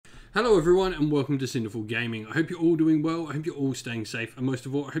Hello everyone and welcome to Cinderful Gaming. I hope you're all doing well, I hope you're all staying safe, and most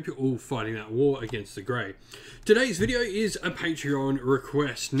of all, I hope you're all fighting that war against the grey. Today's video is a Patreon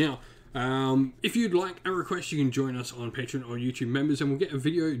request. Now, if you'd like a request, you can join us on Patreon or YouTube members and we'll get a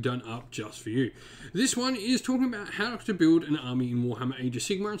video done up just for you. This one is talking about how to build an army in Warhammer Age of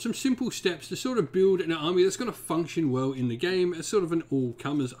Sigmar and some simple steps to sort of build an army that's going to function well in the game as sort of an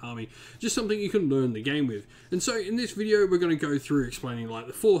all-comers army. Just something you can learn the game with. And so in this video, we're going to go through explaining like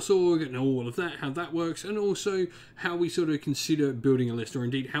the Force Org and all of that, how that works, and also how we sort of consider building a list, or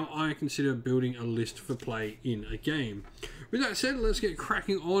indeed how I consider building a list for play in a game. With that said, let's get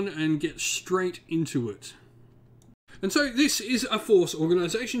cracking on and get straight into it. And so this is a force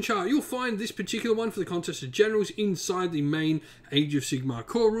organisation chart. You'll find this particular one for the Contest of Generals inside the main Age of Sigmar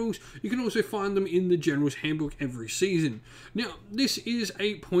core rules. You can also find them in the General's Handbook every season. Now, this is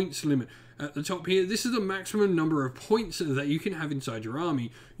a points limit. At the top here, this is the maximum number of points that you can have inside your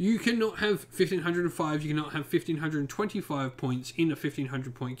army. You cannot have 1505, you cannot have 1525 points in a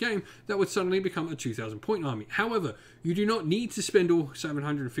 1500 point game. That would suddenly become a 2000 point army. However, you do not need to spend all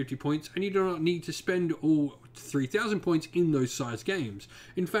 750 points, and you do not need to spend all 3000 points in those size games.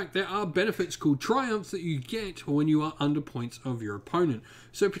 In fact, there are benefits called triumphs that you get when you are under points of your opponent.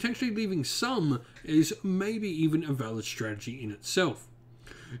 So potentially leaving some is maybe even a valid strategy in itself.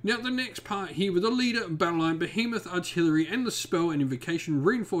 Now the next part here with the leader, battle line, behemoth, artillery, and the spell and invocation,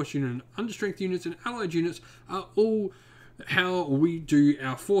 reinforced unit, and understrength units and allied units are all how we do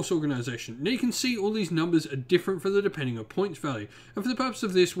our force organisation. Now you can see all these numbers are different for the depending on points value, and for the purpose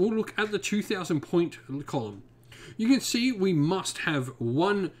of this we'll look at the 2000 point column. You can see we must have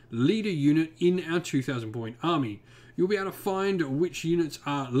one leader unit in our 2000 point army. You'll be able to find which units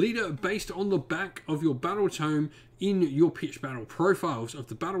are leader based on the back of your battle tome in your pitch battle profiles of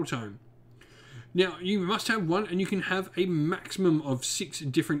the battle tome. Now, you must have one, and you can have a maximum of 6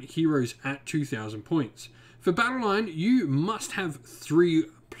 different heroes at 2000 points. For battle line, you must have 3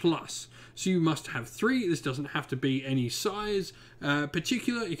 plus. So you must have 3. This doesn't have to be any size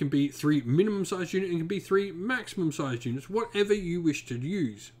particular. It can be 3 minimum size units, it can be 3 maximum size units, whatever you wish to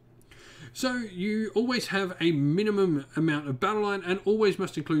use. So you always have a minimum amount of battle line and always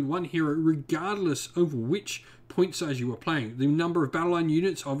must include 1 hero regardless of which point size you are playing. The number of battle line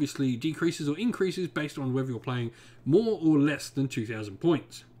units obviously decreases or increases based on whether you're playing more or less than 2000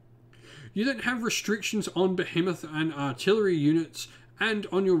 points. You then have restrictions on behemoth and artillery units and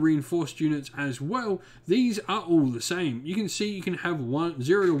on your reinforced units as well. These are all the same. You can see you can have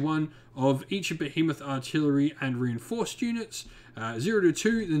 0 to 1 of each behemoth, artillery and reinforced units, 0 to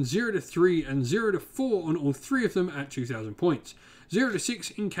 2, then 0 to 3 and 0 to 4 on all 3 of them at 2000 points. 0 to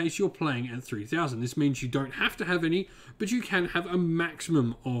 6 in case you're playing at 3000. This means you don't have to have any, but you can have a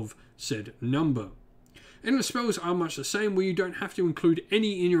maximum of said number. And the spells are much the same, where you don't have to include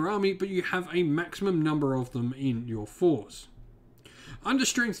any in your army, but you have a maximum number of them in your force. Under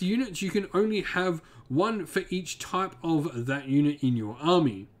strength units, you can only have 1 for each type of that unit in your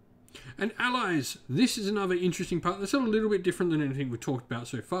army. And allies, this is another interesting part that's a little bit different than anything we've talked about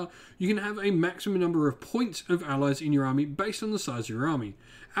so far. You can have a maximum number of points of allies in your army based on the size of your army.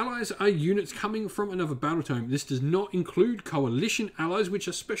 Allies are units coming from another battle tome. This does not include coalition allies, which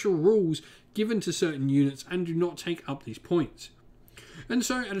are special rules given to certain units and do not take up these points. And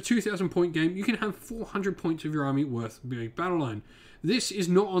so at a 2000 point game, you can have 400 points of your army worth of a battle line. This is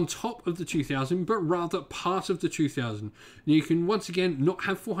not on top of the 2000, but rather part of the 2000. Now you can once again not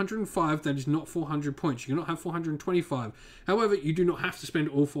have 405, that is not 400 points. You cannot have 425. However, you do not have to spend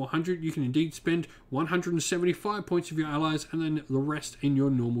all 400. You can indeed spend 175 points of your allies and then the rest in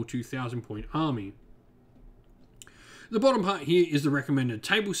your normal 2000 point army. The bottom part here is the recommended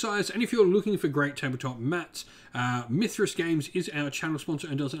table size, and if you're looking for great tabletop mats, Mithras Games is our channel sponsor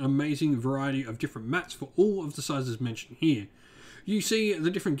and does an amazing variety of different mats for all of the sizes mentioned here. You see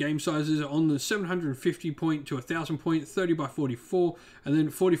the different game sizes on the 750 point to 1000 point, 30 by 44, and then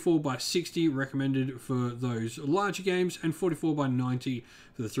 44 by 60 recommended for those larger games, and 44 by 90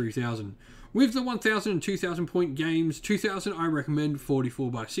 for the 3000. With the 1000 and 2000 point games, 2000 I recommend 44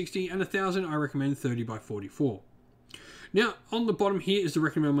 by 60, and 1000 I recommend 30 by 44. Now, on the bottom here is the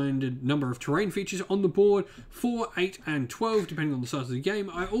recommended number of terrain features on the board, 4, 8, and 12, depending on the size of the game.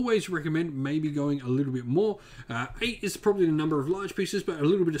 I always recommend maybe going a little bit more. 8 is probably the number of large pieces, but a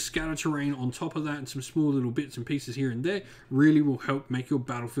little bit of scatter terrain on top of that and some small little bits and pieces here and there really will help make your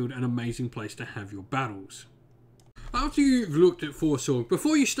battlefield an amazing place to have your battles. After you've looked at Force Org,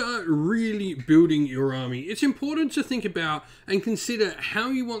 before you start really building your army, it's important to think about and consider how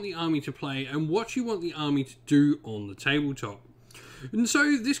you want the army to play and what you want the army to do on the tabletop. And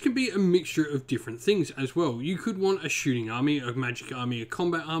so this can be a mixture of different things as well. You could want a shooting army, a magic army, a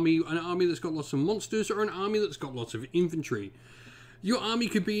combat army, an army that's got lots of monsters, or an army that's got lots of infantry. Your army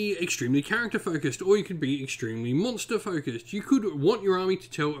could be extremely character focused, or you could be extremely monster focused. You could want your army to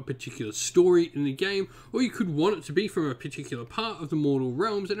tell a particular story in the game, or you could want it to be from a particular part of the mortal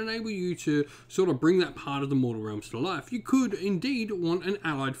realms and enable you to sort of bring that part of the mortal realms to life. You could indeed want an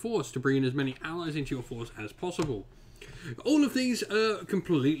allied force to bring in as many allies into your force as possible. All of these are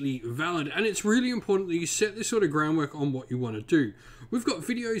completely valid, and it's really important that you set this sort of groundwork on what you want to do. We've got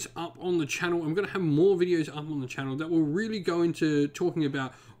videos up on the channel. I'm going to have more videos up on the channel that will really go into talking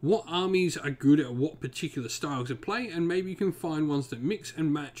about what armies are good at what particular styles of play, and maybe you can find ones that mix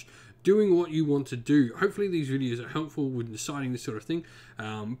and match doing what you want to do. Hopefully these videos are helpful with deciding this sort of thing,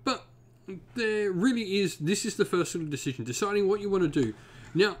 but there really is, this is the first sort of decision, deciding what you want to do.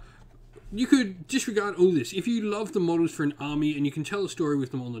 Now, you could disregard all this. If you love the models for an army and you can tell a story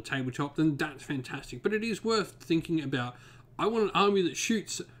with them on the tabletop, then that's fantastic. But it is worth thinking about, I want an army that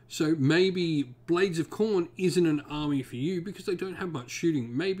shoots, so maybe Blades of Khorne isn't an army for you because they don't have much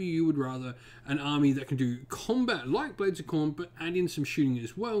shooting. Maybe you would rather an army that can do combat like Blades of Khorne, but add in some shooting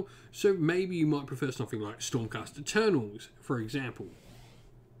as well. So maybe you might prefer something like Stormcast Eternals, for example.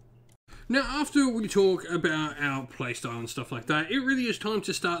 Now, after we talk about our playstyle and stuff like that, it really is time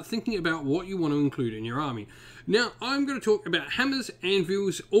to start thinking about what you want to include in your army. Now, I'm going to talk about hammers,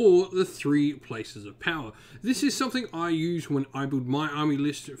 anvils, or the 3 places of power. This is something I use when I build my army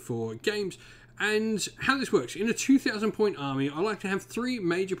list for games, and how this works. In a 2,000 point army, I like to have 3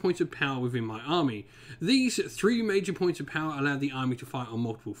 major points of power within my army. These 3 major points of power allow the army to fight on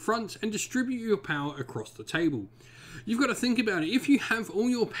multiple fronts and distribute your power across the table. You've got to think about it. If you have all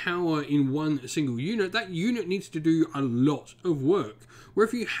your power in one single unit, that unit needs to do a lot of work. Where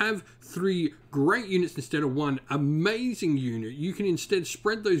if you have 3 great units instead of 1 amazing unit, you can instead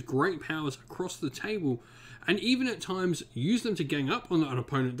spread those great powers across the table and even at times use them to gang up on an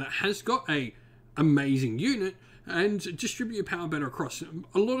opponent that has got a amazing unit and distribute your power better across.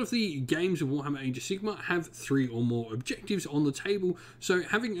 A lot of the games of Warhammer Age of Sigmar have 3 or more objectives on the table, so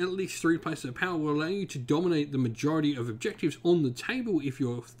having at least 3 places of power will allow you to dominate the majority of objectives on the table if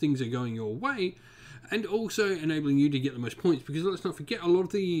your things are going your way, and also enabling you to get the most points, because let's not forget, a lot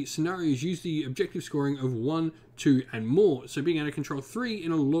of the scenarios use the objective scoring of 1, 2 and more, so being able to control 3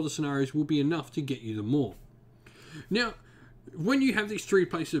 in a lot of scenarios will be enough to get you the more. Now, when you have these 3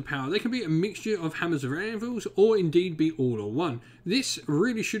 places of power, they can be a mixture of hammers or anvils, or indeed be all or one. This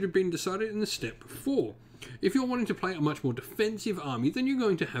really should have been decided in the step 4. If you're wanting to play a much more defensive army, then you're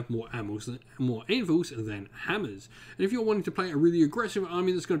going to have more anvils than hammers. And if you're wanting to play a really aggressive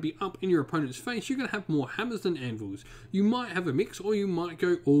army that's going to be up in your opponent's face, you're going to have more hammers than anvils. You might have a mix, or you might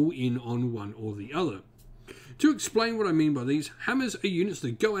go all in on one or the other. To explain what I mean by these, hammers are units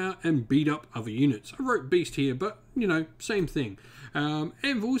that go out and beat up other units. I wrote beast here, but, you know, same thing.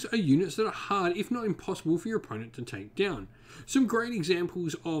 Anvils are units that are hard, if not impossible, for your opponent to take down. Some great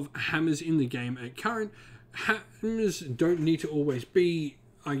examples of hammers in the game at current. Hammers don't need to always be,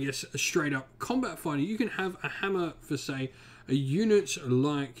 I guess, a straight up combat fighter. You can have a hammer for, say, a unit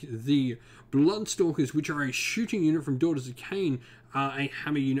like the Bloodstalkers, which are a shooting unit from Daughters of Cain, are a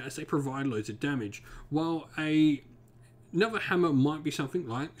hammer unit as they provide loads of damage, while another hammer might be something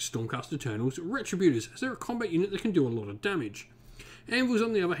like Stormcast Eternals Retributors, as they're a combat unit that can do a lot of damage. Anvils,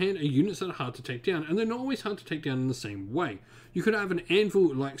 on the other hand, are units that are hard to take down, and they're not always hard to take down in the same way. You could have an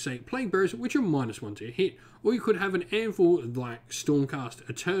anvil like, say, Plague Bearers, which are -1 to hit, or you could have an anvil like Stormcast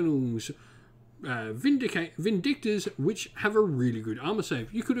Eternals Vindictors, which have a really good armor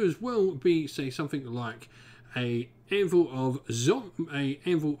save. You could as well be, say, something like an anvil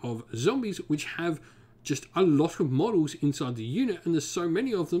of zombies, which have just a lot of models inside the unit, and there's so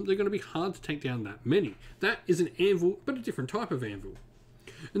many of them, they're going to be hard to take down that many. That is an anvil, but a different type of anvil.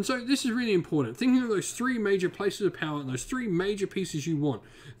 And so this is really important. Thinking of those 3 major places of power and those 3 major pieces you want.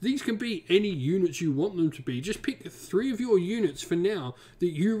 These can be any units you want them to be. Just pick 3 of your units for now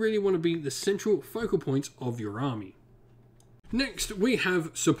that you really want to be the central focal points of your army. Next, we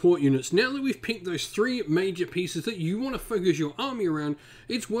have support units. Now that we've picked those 3 major pieces that you want to focus your army around,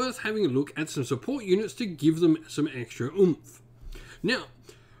 it's worth having a look at some support units to give them some extra oomph. Now,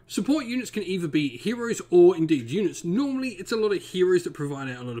 support units can either be heroes or indeed units. Normally, it's a lot of heroes that provide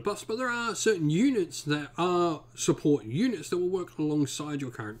out a lot of buffs, but there are certain units that are support units that will work alongside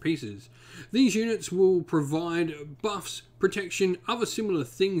your current pieces. These units will provide buffs, protection, other similar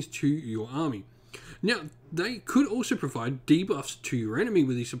things to your army. Now, they could also provide debuffs to your enemy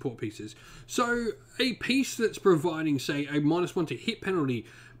with these support pieces. So, a piece that's providing, say, a -1 to hit penalty,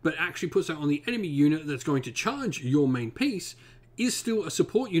 but actually puts that on the enemy unit that's going to charge your main piece, is still a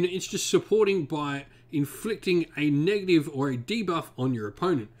support unit. It's just supporting by inflicting a negative or a debuff on your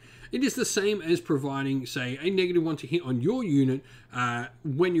opponent. It is the same as providing, say, a -1 to hit on your unit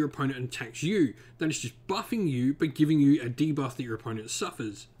when your opponent attacks you. That is just buffing you, but giving you a debuff that your opponent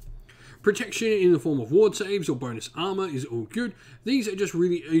suffers. Protection in the form of ward saves or bonus armor is all good. These are just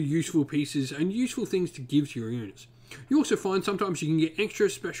really useful pieces and useful things to give to your units. You also find sometimes you can get extra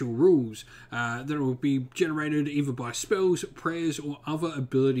special rules that will be generated either by spells, prayers, or other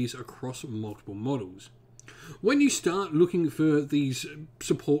abilities across multiple models. When you start looking for these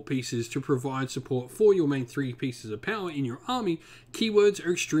support pieces to provide support for your main 3 pieces of power in your army, keywords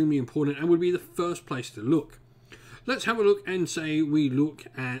are extremely important and would be the first place to look. Let's have a look and say we look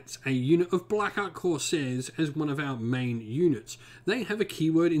at a unit of Black Art Corsairs as one of our main units. They have a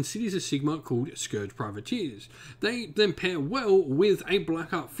keyword in Cities of Sigmar called Scourge Privateers. They then pair well with a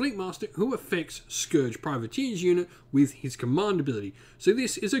Black Art Fleetmaster who affects Scourge Privateers unit with his command ability. So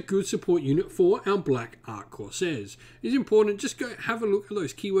this is a good support unit for our Black Art Corsairs. It is important, just go have a look at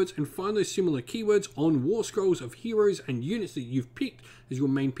those keywords and find those similar keywords on war scrolls of heroes and units that you've picked as your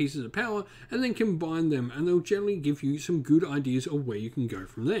main pieces of power, and then combine them, and they'll generally give you some good ideas of where you can go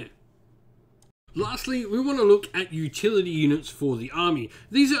from there. Lastly, we want to look at utility units for the army.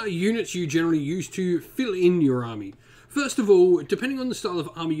 These are units you generally use to fill in your army. First of all, depending on the style of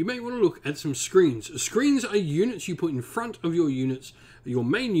army, you may want to look at some screens. Screens are units you put in front of your units, your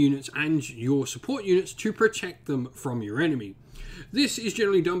main units, and your support units to protect them from your enemy. This is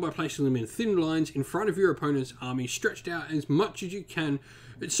generally done by placing them in thin lines in front of your opponent's army, stretched out as much as you can,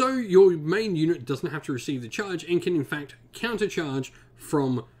 so your main unit doesn't have to receive the charge and can in fact countercharge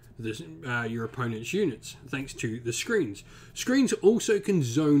from your opponent's units, thanks to the screens. Screens also can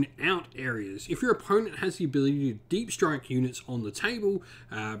zone out areas. If your opponent has the ability to deep strike units on the table,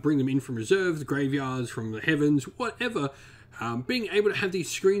 bring them in from reserve, the graveyards, from the heavens, whatever, being able to have these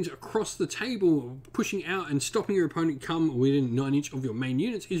screens across the table, pushing out and stopping your opponent come within 9 inches of your main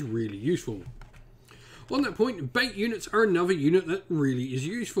units is really useful. On that point, bait units are another unit that really is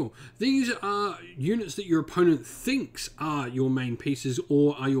useful. These are units that your opponent thinks are your main pieces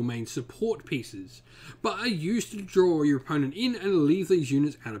or are your main support pieces, but are used to draw your opponent in and leave these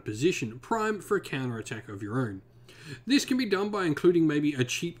units out of position, primed for a counter-attack of your own. This can be done by including maybe a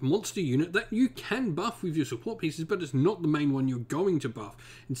cheap monster unit that you can buff with your support pieces, but it's not the main one you're going to buff.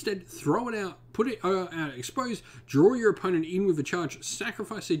 Instead, throw it out, put it out exposed, draw your opponent in with a charge,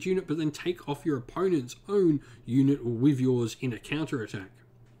 sacrifice that unit, but then take off your opponent's own unit with yours in a counter-attack.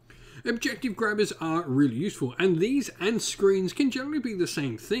 Objective grabbers are really useful, and these and screens can generally be the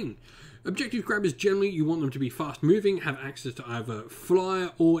same thing. Objective grabbers, generally you want them to be fast moving, have access to either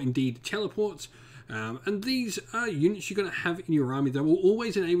flyer or indeed teleports. And these are units you're going to have in your army that will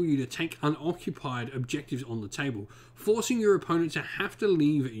always enable you to take unoccupied objectives on the table, forcing your opponent to have to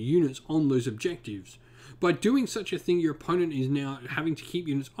leave units on those objectives. By doing such a thing, your opponent is now having to keep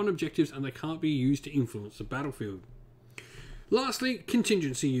units on objectives and they can't be used to influence the battlefield. Lastly,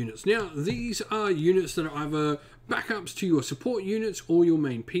 contingency units. Now, these are units that are either backups to your support units or your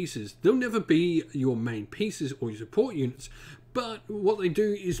main pieces. They'll never be your main pieces or your support units, but what they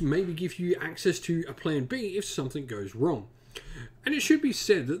do is maybe give you access to a plan B if something goes wrong. And it should be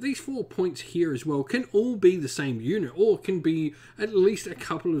said that these 4 points here as well can all be the same unit, or can be at least a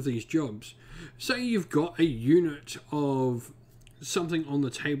couple of these jobs. Say you've got a unit of something on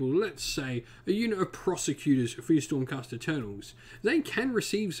the table, let's say a unit of prosecutors for your Stormcast Eternals. They can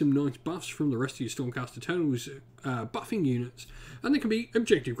receive some nice buffs from the rest of your Stormcast Eternals buffing units, and they can be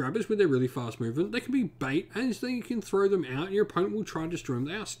objective grabbers with their really fast movement. They can be bait, as they can throw them out and your opponent will try to destroy them.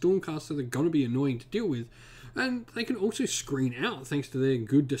 They are Stormcasters that are going to be annoying to deal with, and they can also screen out thanks to their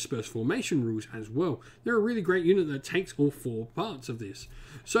good disperse formation rules as well. They're a really great unit that takes all 4 parts of this.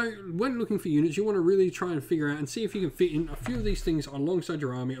 So when looking for units, you want to really try and figure out and see if you can fit in a few of these things alongside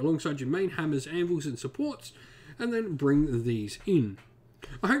your army, alongside your main hammers, anvils and supports, and then bring these in.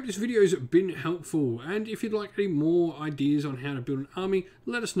 I hope this video has been helpful, and if you'd like any more ideas on how to build an army,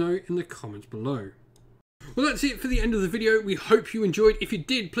 let us know in the comments below. Well, that's it for the end of the video. We hope you enjoyed. If you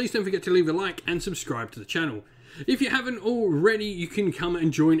did, please don't forget to leave a like and subscribe to the channel. If you haven't already, you can come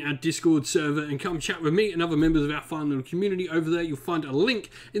and join our Discord server and come chat with me and other members of our fun little community over there. You'll find a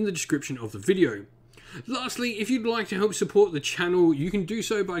link in the description of the video. Lastly, if you'd like to help support the channel, you can do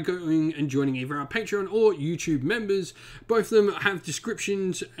so by going and joining either our Patreon or YouTube members. Both of them have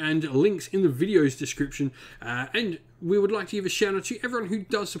descriptions and links in the video's description, and we would like to give a shout out to everyone who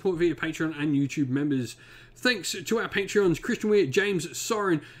does support via Patreon and YouTube members. Thanks to our Patreons, Christian Weir, James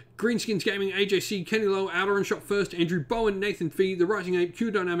Soren, Greenskins Gaming, AJC, Kenny Lowe, Outer and Shop First, Andrew Bowen, Nathan Fee, The Rising Ape, Q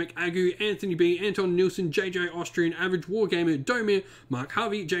Dynamic, Agu, Anthony B, Anton Nielsen, JJ Austrian, Average Wargamer, Domir, Mark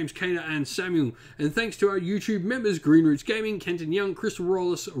Harvey, James Cater, and Samuel. And thanks to our YouTube members, Green Roots Gaming, Kenton Young, Crystal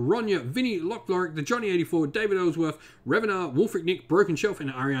Rollis, Ronya, Vinny, Lockloric, The Johnny84, David Ellsworth, Revenar, Wolfric Nick, Broken Shelf,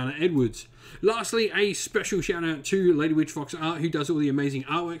 and Ariana Edwards. Lastly, a special shout out to Lady Witch Fox Art, who does all the amazing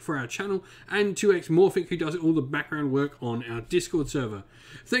artwork for our channel, and 2X Morphic, who does all the background work on our Discord server.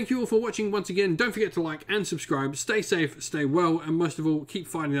 Thank you all for watching once again. Don't forget to like and subscribe. Stay safe, stay well, and most of all, keep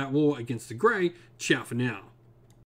fighting that war against the Grey. Ciao for now.